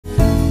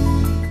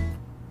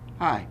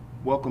Hi,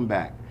 welcome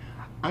back.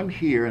 I'm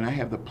here and I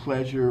have the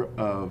pleasure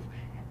of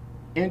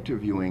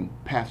interviewing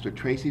Pastor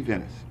Tracy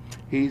Venice.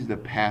 He's the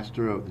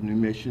pastor of the New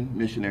Mission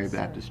Missionary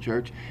Baptist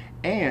Church,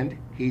 and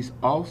he's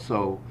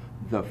also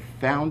the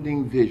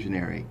founding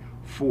visionary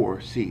for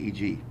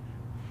CEG.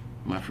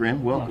 My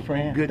friend, welcome. My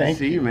friend, Good to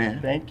see you,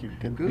 man. Thank you.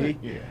 Good to be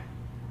here.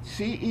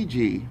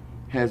 CEG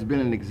has been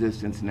in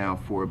existence now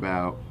for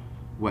about,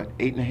 what,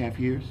 8.5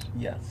 years?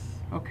 Yes.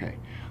 Okay.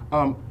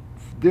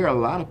 There are a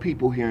lot of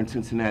people here in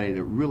Cincinnati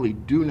that really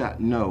do not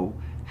know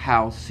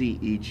how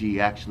CEG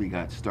actually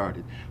got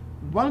started.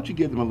 Why don't you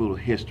give them a little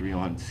history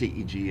on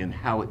CEG and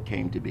how it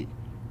came to be?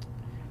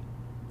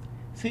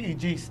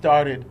 CEG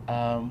started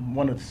from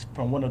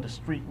one of the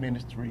street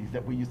ministries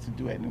that we used to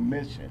do at New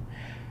Mission.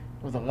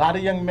 There was a lot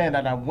of young men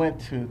that I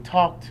went to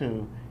talk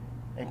to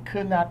and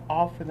could not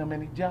offer them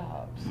any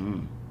jobs.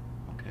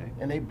 Okay.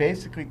 And they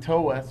basically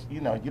told us, you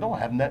don't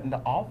have nothing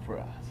to offer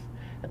us.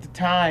 At the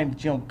time,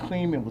 Jim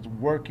Clingman was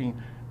working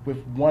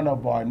with one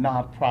of our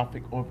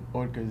nonprofit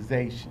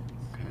organizations.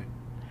 Okay.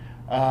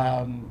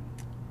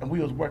 And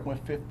we was working with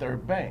Fifth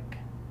Third Bank,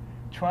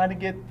 trying to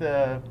get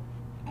the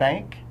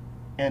bank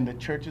and the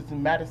churches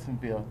in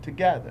Madisonville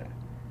together.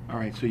 All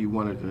right, so you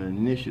wanted an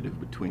initiative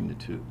between the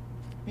two.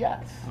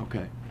 Yes.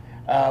 Okay.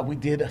 We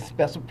did a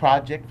special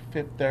project for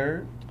Fifth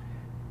Third.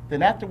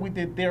 Then after we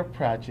did their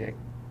project,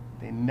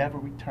 they never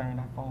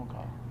returned our phone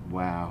call.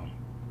 Wow.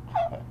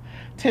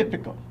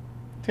 Typical.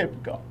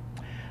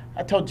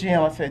 I told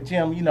Jim, I said,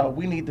 Jim,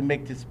 we need to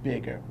make this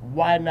bigger.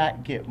 Why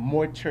not get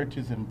more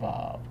churches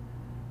involved?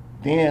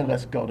 Then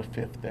let's go to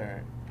Fifth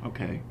Third.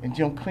 Okay. And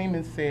Jim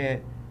Clingman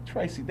said,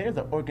 Tracy, there's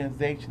an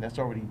organization that's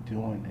already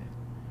doing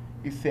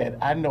it. He said,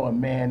 I know a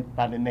man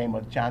by the name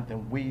of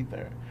Jonathan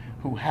Weather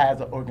who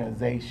has an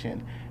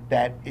organization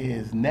that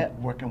is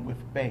networking with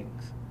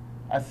banks.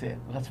 I said,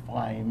 let's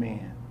fly him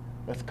in.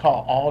 Let's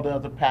call all the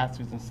other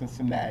pastors in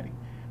Cincinnati.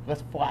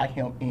 Let's fly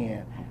him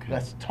in. Okay.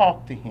 Let's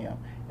talk to him,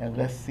 and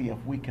let's see if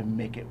we can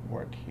make it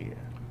work here.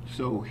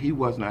 So he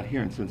was not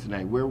here in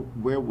Cincinnati. Where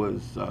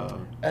was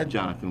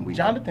Jonathan Weaver?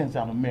 Jonathan's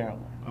out of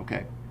Maryland.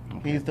 Okay.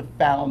 He's the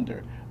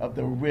founder of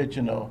the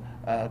original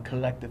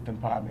Collective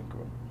Empowerment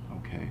Group.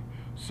 Okay.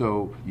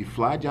 So you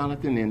fly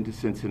Jonathan into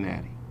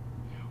Cincinnati.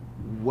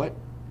 What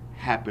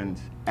happens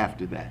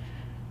after that?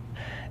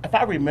 If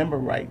I remember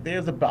right,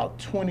 there's about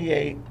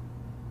 28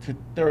 to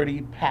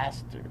 30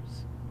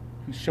 pastors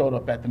who showed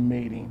up at the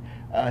meeting.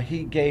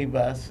 He gave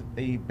us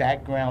a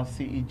background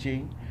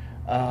CEG,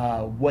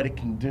 what it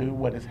can do,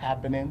 what is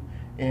happening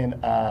in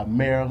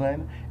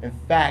Maryland. In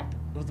fact,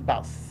 it was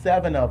about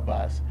 7 of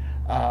us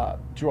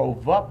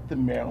drove up to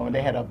Maryland.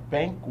 They had a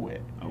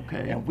banquet.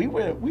 Okay. And we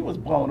was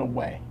blown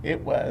away.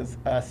 It was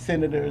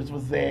senators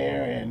was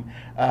there and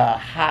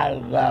high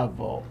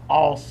level,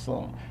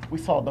 awesome. We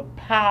saw the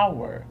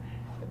power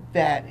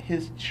that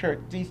his church,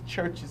 these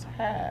churches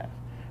have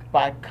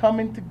by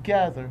coming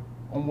together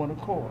on one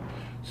accord.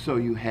 So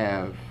you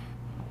have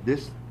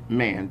this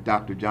man,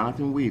 Dr.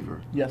 Jonathan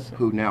Weaver, Yes, sir.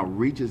 who now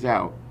reaches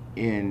out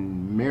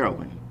in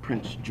Maryland,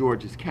 Prince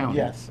George's County.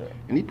 Yes, sir.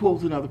 And he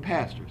pulls in other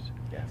pastors.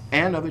 Yes.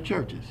 And other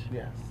churches.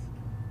 Yes.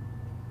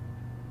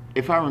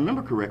 If I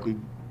remember correctly,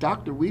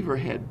 Dr. Weaver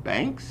had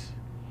banks?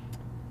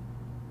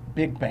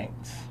 Big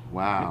banks.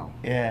 Wow.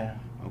 Yeah.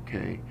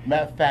 Okay.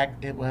 Matter of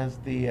fact, it was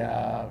the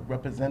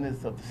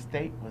representatives of the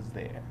state was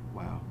there.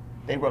 Wow.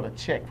 They wrote a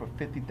check for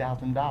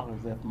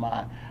 $50,000 if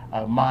my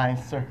mind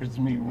serves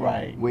me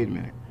right. Wait a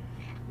minute.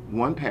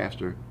 One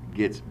pastor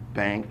gets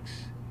banks,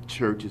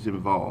 churches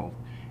involved,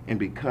 and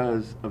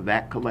because of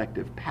that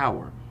collective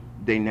power,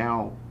 they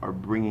now are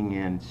bringing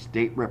in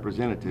state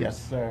representatives.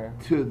 Yes, sir.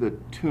 To the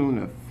tune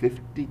of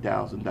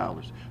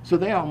 $50,000. So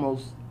they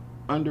almost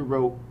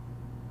underwrote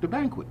the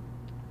banquet.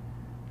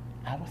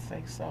 I would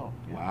say so.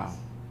 Yes. Wow.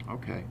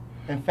 Okay.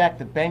 In fact,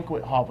 the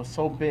banquet hall was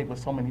so big with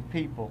so many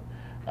people,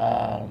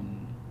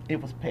 it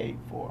was paid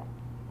for.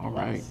 All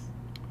right.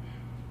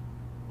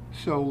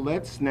 So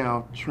let's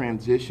now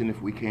transition,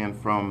 if we can,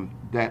 from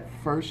that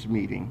first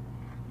meeting.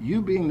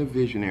 You being the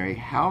visionary,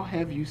 how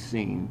have you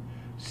seen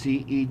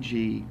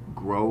CEG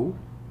grow,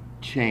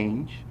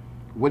 change?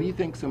 What do you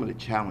think some of the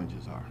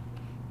challenges are?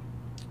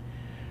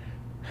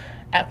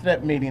 After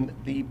that meeting,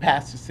 the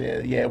pastor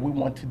said, yeah, we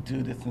want to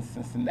do this in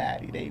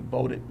Cincinnati. They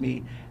voted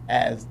me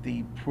as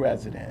the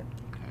president.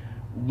 Okay.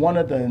 One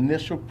of the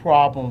initial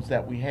problems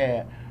that we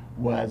had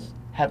was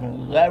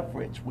having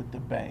leverage with the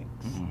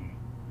banks.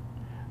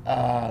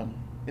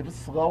 It was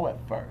slow at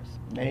first,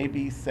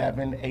 maybe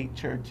 7, 8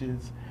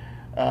 churches,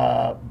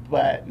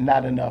 but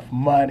not enough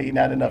money,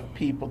 not enough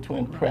people to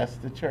impress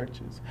the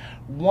churches.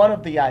 One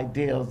of the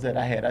ideals that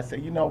I had, I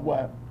said, you know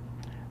what?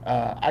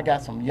 I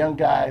got some young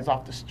guys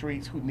off the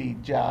streets who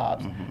need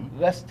jobs.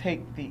 Let's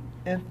take the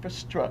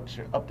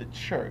infrastructure of the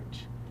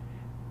church,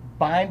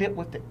 bind it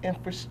with the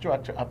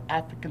infrastructure of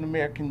African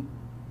American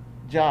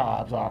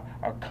jobs, our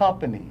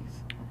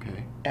companies,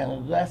 Okay.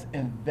 and let's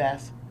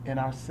invest in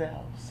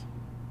ourselves.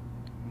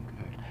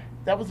 Okay.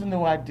 That was a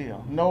new idea.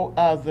 No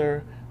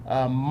other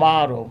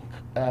model,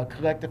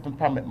 collective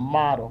empowerment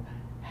model,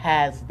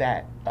 has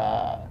that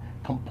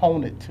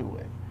component to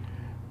it.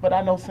 But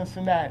I know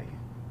Cincinnati.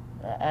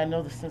 I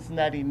know that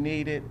Cincinnati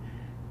needed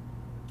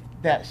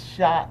that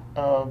shot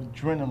of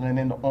adrenaline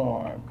in the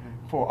arm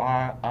for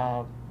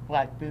our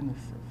black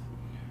businesses.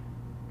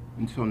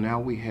 And so now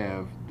we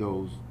have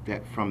those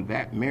that from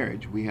that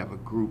marriage, we have a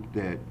group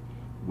that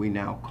we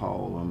now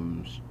call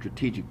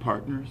strategic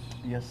partners.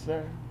 Yes,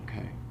 sir.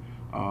 Okay.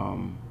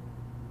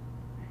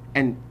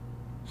 And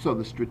so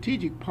the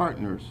strategic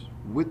partners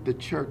with the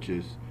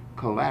churches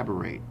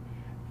collaborate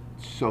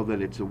so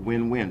that it's a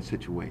win-win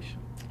situation.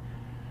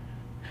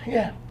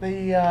 Yeah,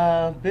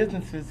 the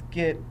businesses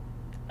get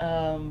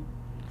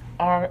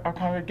our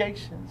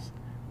congregations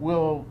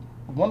will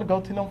want to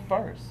go to them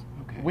first.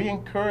 Okay. We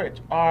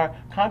encourage our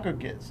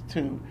congregates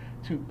to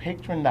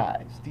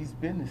patronize these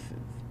businesses.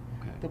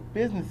 Okay. The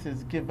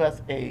businesses give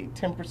us a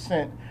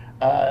 10%,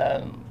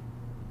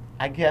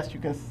 I guess you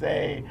can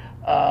say,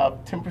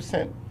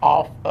 10%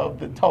 off of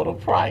the total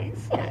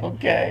price.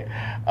 Okay,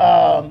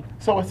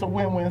 so it's a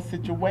win-win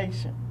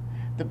situation.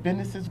 The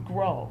businesses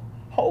grow.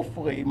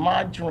 Hopefully,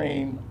 my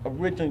dream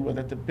originally was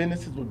that the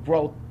businesses would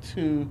grow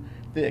to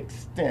the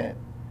extent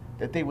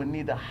that they would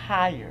need to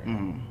hire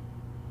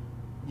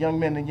young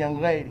men and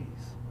young ladies.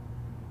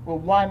 Well,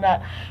 why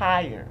not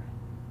hire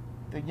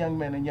the young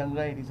men and young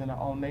ladies in our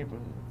own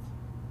neighborhoods?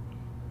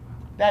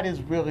 That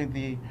is really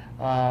the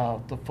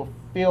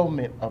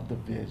fulfillment of the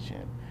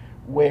vision,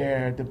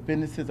 where the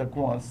businesses are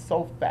growing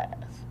so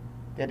fast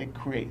that it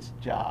creates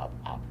job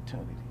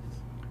opportunities.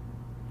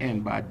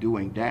 And by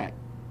doing that,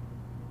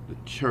 the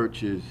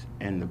churches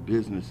and the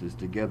businesses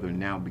together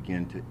now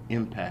begin to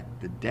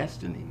impact the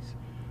destinies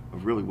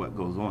of really what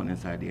goes on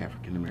inside the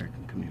African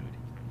American community.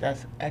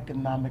 That's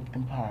economic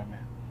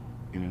empowerment.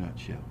 In a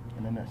nutshell.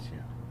 In a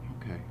nutshell.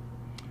 Okay.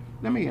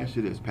 Let me ask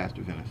you this,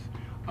 Pastor Venice.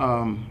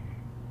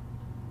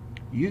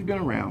 You've been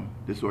around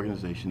this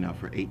organization now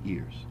for 8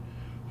 years.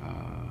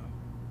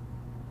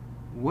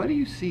 What do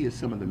you see as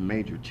some of the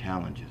major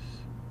challenges?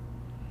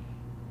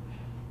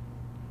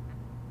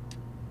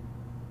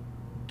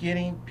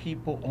 Getting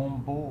people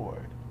on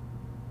board,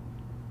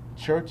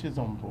 churches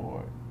on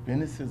board,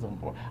 businesses on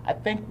board. I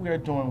think we are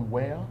doing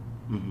well,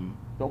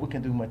 but we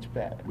can do much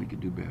better. We could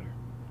do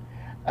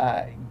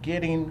better.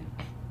 Getting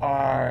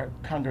our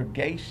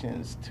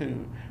congregations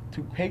to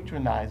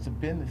patronize the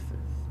businesses.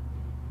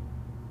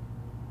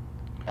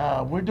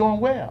 We're doing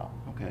well.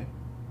 Okay.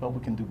 But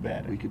we can do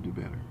better. We could do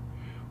better.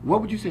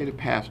 What would you say to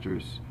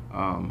pastors?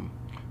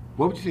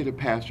 What would you say to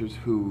pastors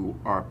who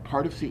are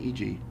part of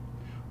CEG,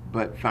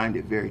 but find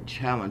it very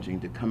challenging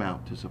to come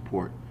out to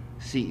support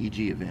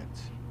CEG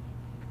events?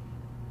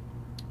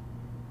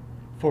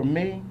 For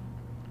me,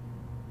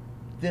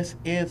 this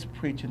is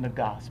preaching the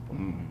gospel.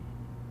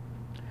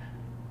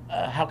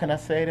 How can I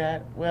say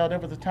that? Well, there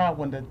was a time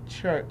when the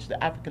church,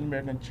 the African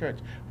American church,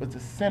 was the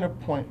center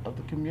point of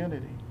the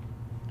community.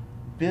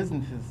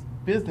 Businesses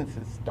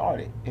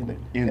started in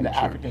the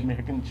African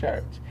American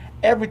church.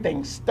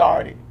 Everything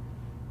started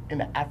in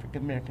the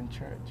African American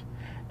church.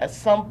 At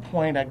some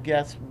point, I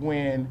guess,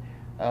 when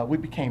we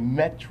became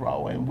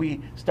metro and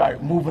we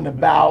started moving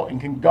about and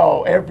can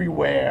go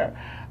everywhere,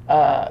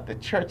 the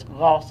church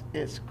lost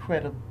its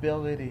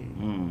credibility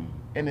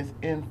and its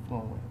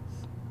influence.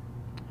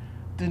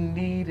 The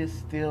need is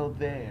still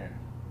there.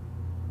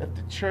 If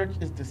the church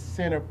is the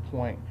center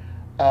point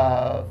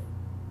of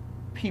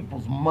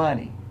people's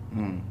money,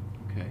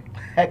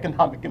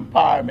 economic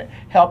empowerment,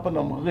 helping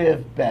them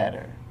live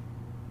better,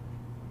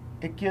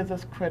 it gives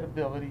us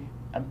credibility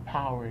and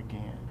power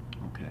again.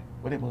 Okay.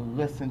 Where they will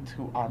listen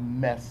to our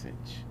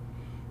message.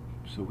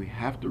 So we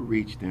have to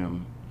reach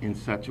them in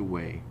such a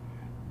way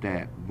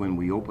that when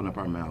we open up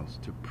our mouths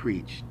to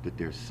preach, that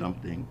there's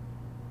something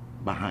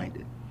behind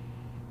it.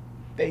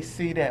 They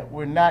see that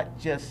we're not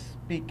just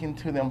speaking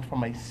to them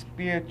from a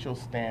spiritual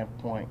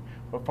standpoint,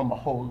 but from a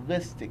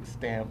holistic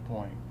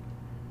standpoint,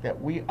 that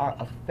we are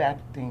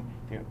affecting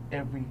their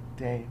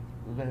everyday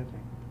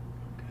living.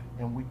 Okay.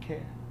 And we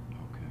care.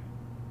 Okay.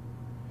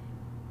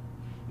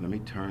 Let me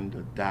turn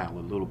the dial a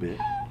little bit.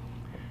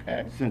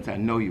 Okay. Since I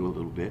know you a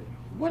little bit,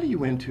 what are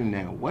you into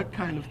now? What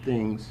kind of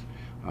things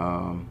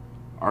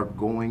are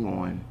going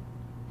on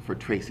for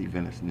Tracy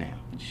Venice now?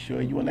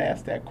 Sure you want to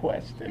ask that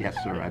question? Yes,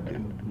 sir, I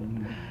do.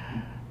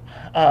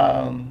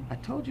 I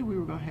told you we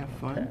were going to have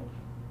fun. Okay.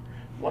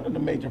 One of the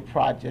major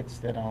projects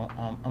that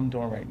I'm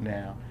doing right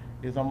now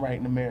is I'm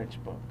writing a marriage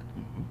book.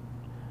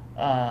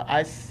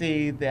 I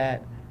see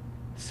that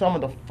some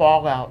of the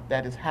fallout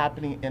that is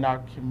happening in our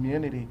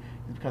community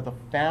is because the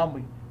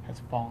family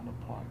has fallen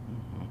apart.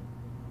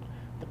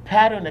 The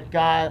pattern that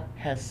God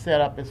has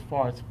set up as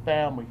far as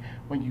family,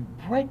 when you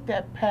break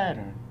that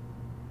pattern,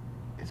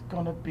 it's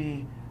going to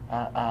be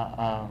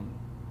a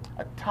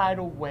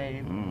tidal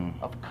wave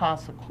of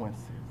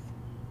consequences.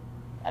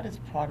 That is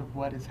part of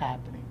what is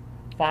happening.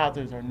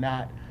 Fathers are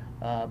not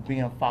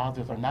being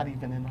fathers, are not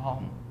even in the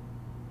home.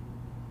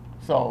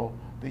 So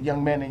the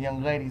young men and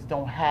young ladies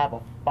don't have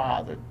a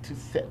father to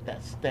set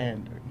that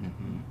standard.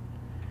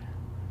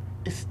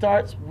 It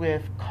starts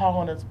with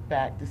calling us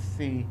back to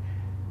see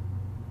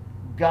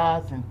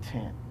God's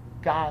intent,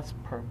 God's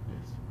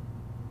purpose,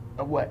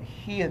 of what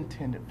he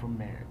intended for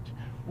marriage.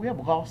 We have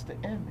lost the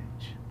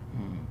image.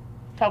 Mm.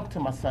 Talking to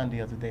my son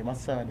the other day, my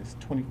son is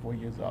 24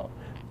 years old.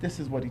 This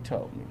is what he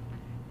told me.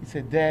 He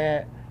said,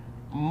 Dad,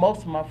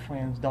 most of my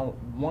friends don't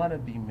want to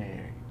be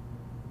married.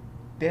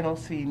 They don't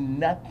see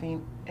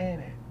nothing in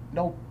it,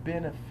 no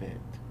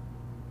benefit.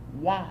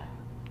 Why?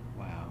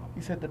 Wow.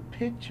 He said, the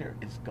picture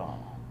is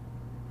gone.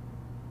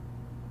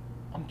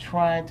 I'm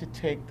trying to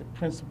take the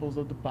principles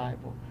of the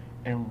Bible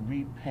and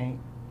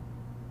repaint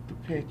the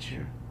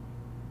picture.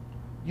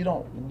 You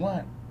don't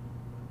want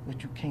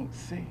what you can't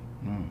see.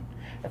 Mm.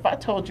 If I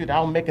told you that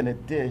I'm making a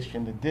dish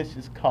and the dish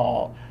is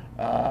called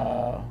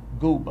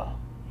gooba,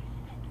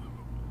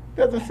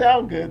 doesn't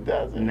sound good,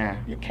 does it? Nah.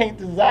 You can't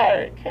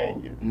desire it,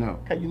 can you? No.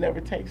 Because you never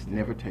tasted it.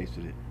 Never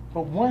tasted it.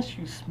 But once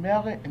you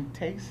smell it and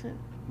taste it,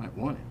 Might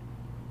want it.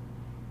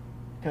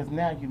 because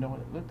now you know what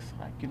it looks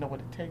like, you know what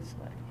it tastes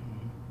like.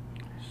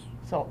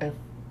 So if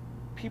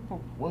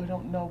people really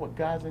don't know what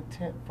God's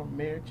intent for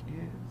marriage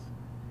is,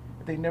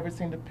 if they never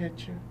seen the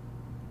picture,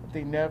 if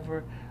they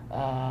never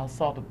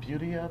saw the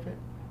beauty of it,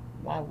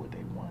 why would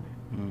they want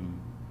it? Mm.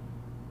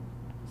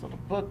 So the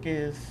book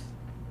is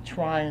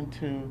trying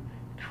to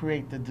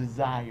create the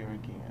desire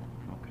again.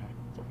 Okay.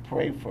 So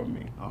pray for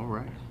me. All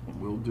right.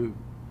 Will do.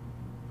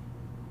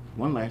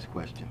 One last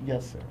question.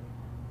 Yes, sir.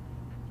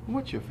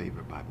 What's your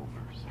favorite Bible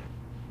verse?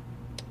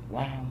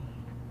 Wow.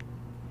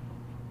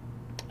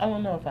 I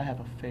don't know if I have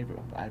a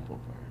favorite Bible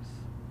verse.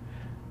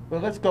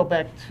 But let's go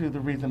back to the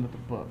reason of the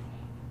book.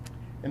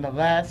 In the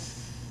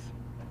last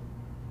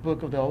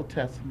book of the Old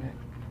Testament,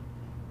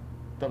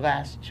 the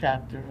last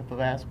chapter of the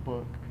last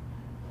book,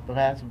 the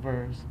last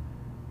verse,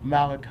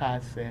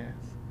 Malachi says,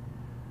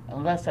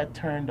 unless I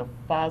turn the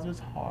fathers'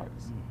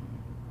 hearts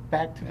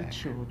back to the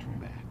children,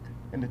 Back.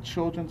 and the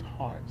children's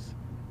hearts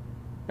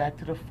back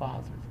to the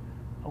fathers,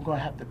 I'm going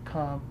to have to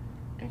come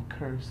and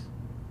curse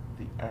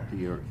the earth.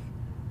 The earth.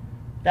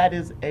 That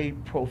is a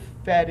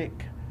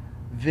prophetic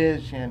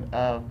vision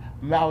of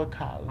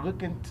Malachi,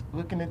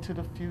 looking into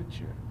the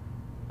future.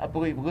 I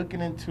believe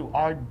looking into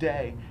our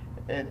day,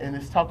 and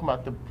it's talking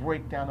about the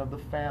breakdown of the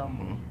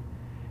family,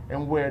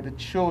 and where the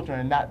children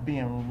are not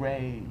being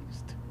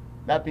raised,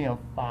 not being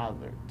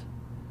fathered,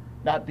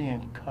 not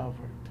being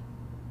covered.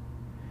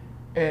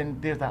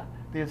 And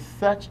there's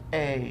such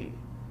a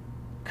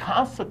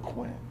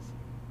consequence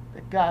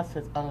that God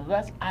says,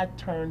 unless I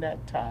turn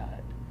that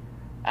tide,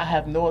 I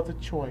have no other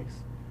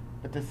choice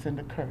but to send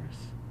a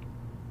curse.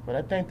 But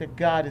I think that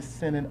God is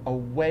sending a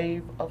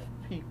wave of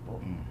people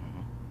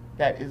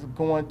that is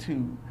going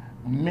to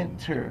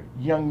mentor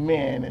young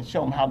men and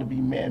show them how to be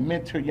men,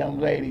 mentor young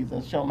ladies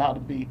and show them how to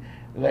be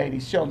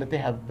ladies, show them that they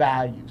have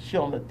value,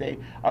 show them that they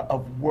are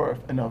of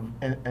worth and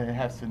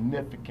have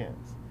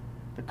significance,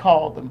 to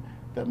call them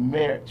the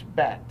marriage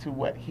back to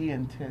what he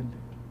intended.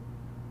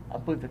 I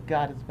believe that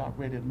God is about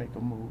ready to make a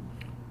move.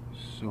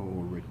 So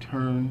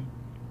return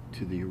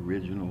to the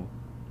original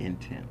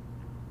intent.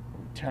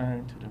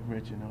 Return to the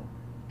original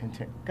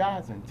intent,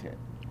 God's intent.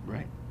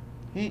 Right.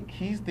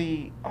 He's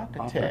the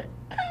architect,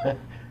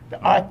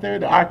 the author,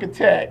 the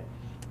architect,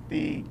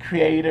 the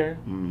creator.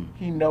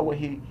 He knows what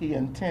he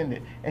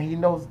intended, and he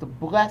knows the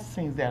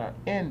blessings that are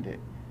in it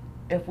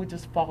if we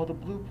just follow the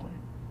blueprint.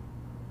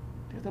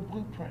 There's a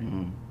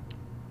blueprint.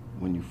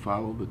 When you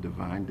follow the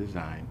divine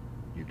design,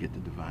 you get the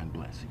divine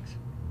blessings.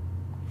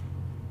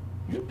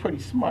 You're a pretty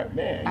smart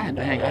man.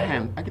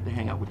 I get to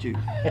hang out with you.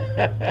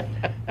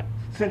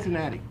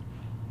 Cincinnati,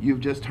 you've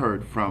just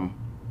heard from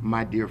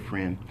my dear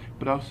friend,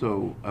 but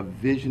also a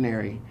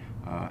visionary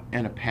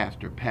and a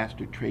pastor,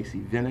 Pastor Tracy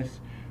Venice,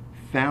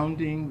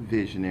 founding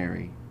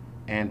visionary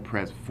and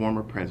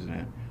former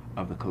president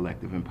of the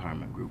Collective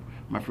Empowerment Group.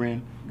 My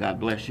friend, God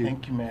bless you.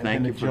 Thank you, man.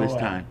 Thank you for this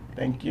time.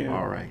 Thank you.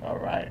 All right. All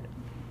right.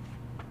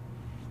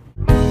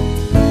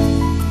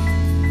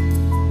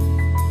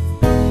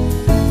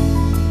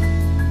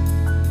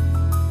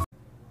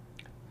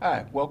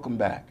 Hi, welcome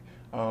back.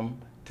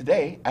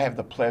 Today, I have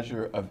the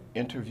pleasure of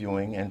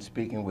interviewing and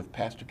speaking with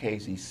Pastor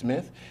Casey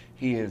Smith.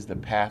 He is the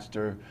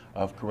pastor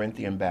of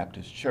Corinthian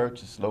Baptist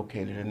Church. It's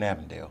located in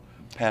Avondale.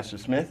 Pastor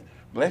Smith,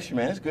 bless you,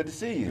 man. It's good to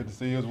see you. Good to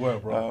see you as well,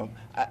 bro.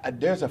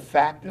 There's a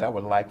fact that I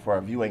would like for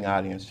our viewing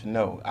audience to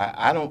know.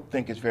 I don't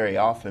think it's very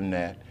often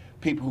that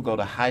people who go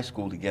to high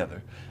school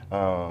together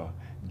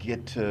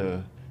get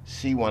to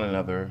see one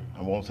another,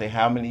 I won't say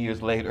how many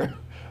years later,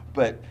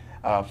 but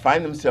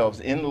find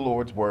themselves in the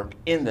Lord's work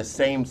in the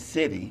same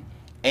city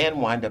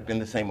and wind up in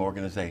the same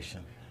organization.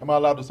 Am I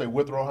allowed to say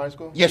Withrow High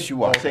School? Yes,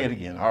 you are. Okay. Say it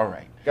again. All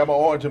right. Got my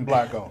orange and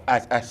black on.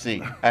 I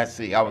see. I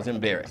see. I was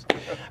embarrassed.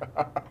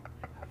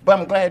 But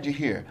I'm glad you're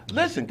here.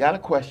 Listen, got a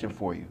question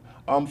for you.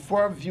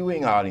 For our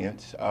viewing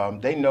audience,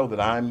 they know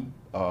that I'm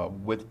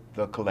with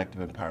the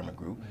Collective Empowerment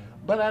Group,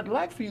 but I'd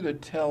like for you to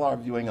tell our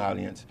viewing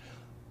audience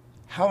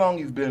how long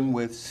you've been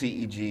with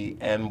CEG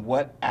and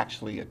what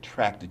actually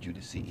attracted you to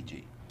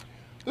CEG.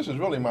 This is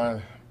really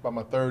about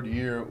my third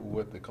year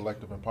with the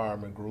Collective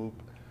Empowerment Group.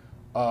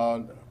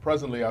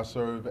 Presently, I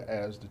serve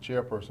as the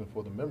chairperson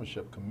for the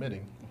membership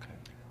committee. Okay.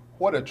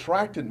 What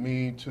attracted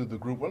me to the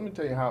group, let me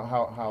tell you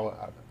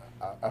how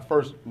I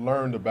first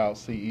learned about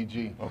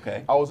CEG.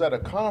 Okay. I was at a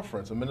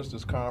conference, a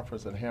ministers'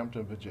 conference in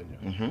Hampton, Virginia.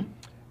 Mm-hmm.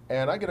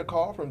 And I get a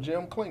call from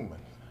Jim Clingman.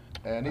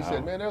 And he Wow.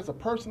 said, man, there's a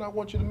person I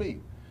want you to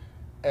meet.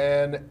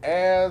 And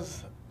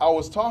as I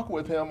was talking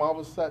with him, all of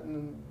a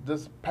sudden,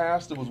 this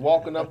pastor was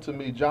walking up to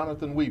me,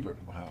 Jonathan Weaver.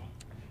 Wow.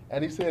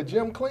 And he said,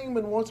 Jim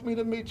Clingman wants me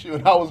to meet you.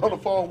 And I was on the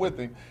phone with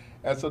him.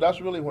 And so that's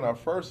really when I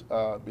first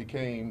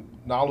became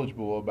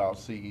knowledgeable about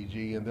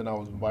CEG. And then I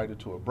was invited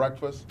to a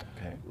breakfast.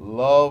 Okay.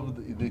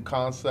 Loved the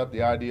concept,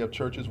 the idea of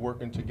churches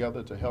working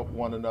together to help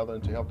one another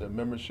and to help their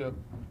membership.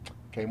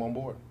 Came on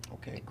board.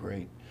 Okay,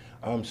 great.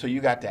 So you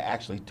got to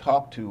actually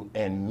talk to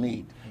and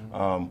meet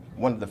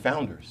one of the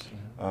founders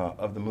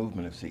of the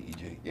movement of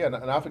CEG. Yeah,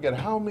 and I forget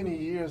how many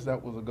years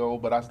that was ago,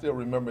 but I still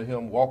remember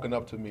him walking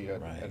up to me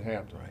at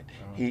Hampton.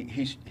 Right.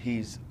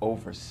 He's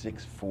over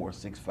 6'4",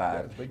 6'5".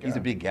 Yeah, he's a big He's a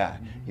guy. big guy.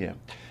 Yeah.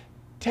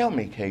 Tell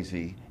me,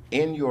 KZ,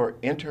 in your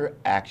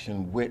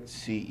interaction with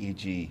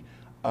CEG,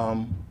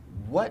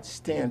 what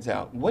stands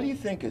out? What do you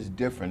think is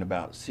different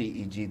about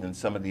CEG than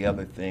some of the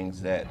other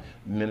things that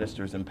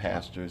ministers and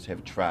pastors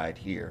have tried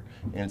here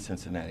in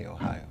Cincinnati,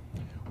 Ohio?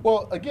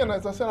 Well, again,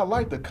 as I said, I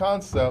like the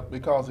concept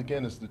because,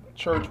 again, it's the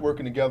church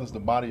working together, it's the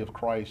body of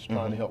Christ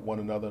trying to help one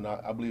another, and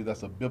I believe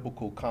that's a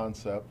biblical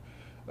concept.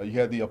 You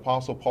had the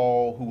Apostle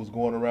Paul, who was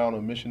going around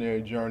on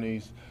missionary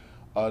journeys,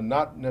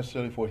 not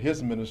necessarily for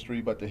his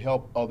ministry, but to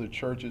help other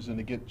churches and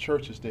to get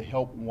churches to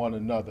help one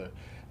another.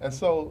 And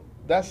so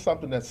that's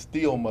something that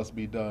still must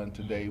be done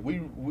today.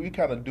 We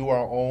kind of do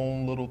our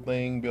own little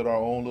thing, build our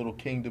own little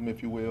kingdom,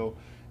 if you will,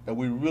 and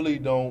we really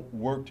don't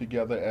work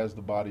together as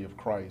the body of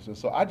Christ. And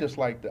so I just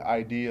like the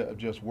idea of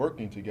just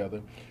working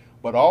together,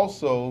 but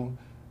also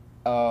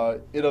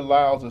it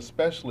allows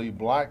especially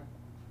black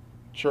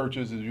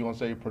churches, as you want to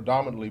say,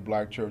 predominantly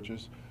black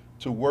churches,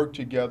 to work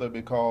together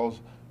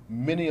because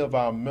many of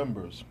our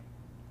members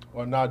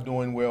are not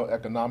doing well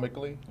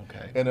economically.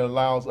 Okay. And it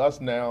allows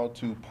us now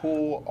to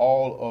pull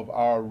all of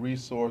our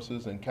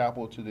resources and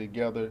capital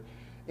together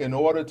in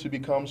order to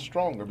become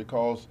stronger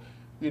because,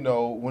 you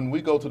know, when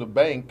we go to the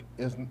bank,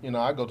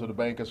 I go to the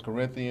bank as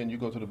Corinthian, you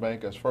go to the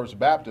bank as First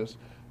Baptist,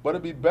 but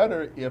it'd be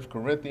better if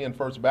Corinthian and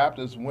First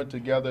Baptist went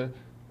together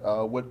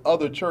with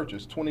other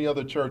churches, 20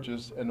 other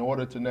churches, in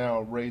order to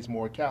now raise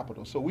more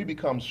capital. So we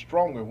become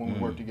stronger when we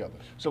work together.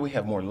 So we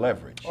have more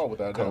leverage. Oh,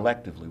 without a doubt.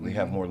 Collectively, we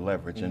have more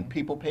leverage, and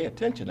people pay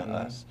attention to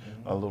us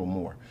a little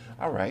more.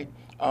 All right.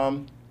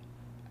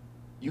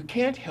 You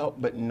can't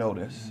help but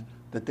notice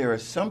that there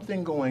is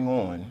something going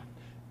on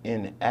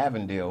in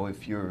Avondale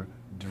if you're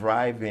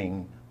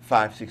driving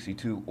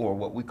 562 or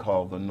what we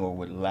call the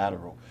Norwood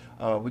Lateral.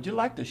 Would you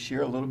like to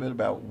share a little bit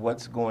about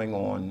what's going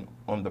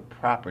on the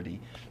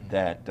property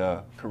that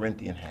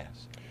Corinthian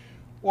has?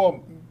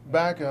 Well,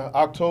 back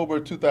October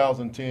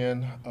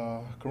 2010,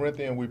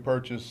 Corinthian, we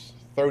purchased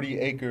 30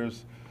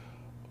 acres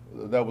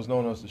that was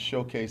known as the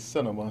Showcase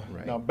Cinema.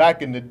 Right. Now,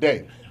 back in the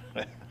day,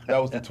 that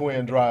was the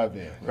Twin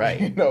Drive-In. Right.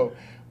 You know,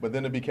 but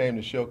then it became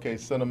the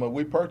Showcase Cinema.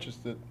 We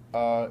purchased it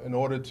in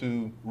order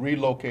to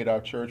relocate our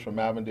church from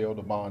Avondale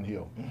to Bond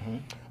Hill.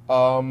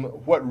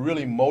 What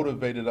really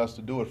motivated us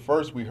to do it,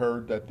 first we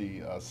heard that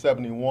the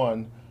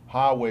 71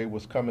 highway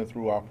was coming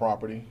through our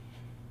property.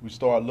 We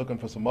started looking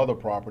for some other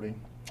property.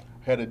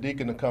 Had a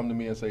deacon to come to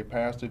me and say,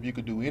 Pastor, if you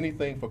could do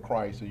anything for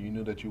Christ and you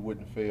knew that you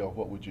wouldn't fail,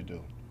 what would you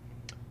do?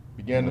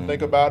 Began to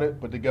think about it,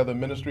 put together a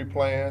ministry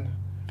plan,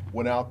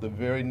 went out the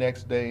very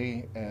next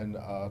day and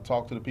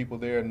talked to the people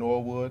there in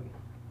Norwood.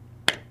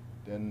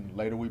 Then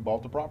later we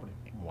bought the property.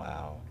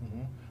 Wow.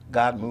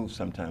 God moves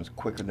sometimes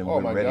quicker than Oh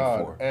we're my ready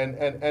God. for. And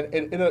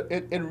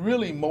it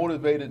really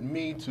motivated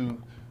me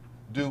to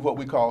do what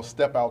we call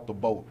step out the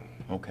boat.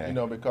 Okay. You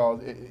know, because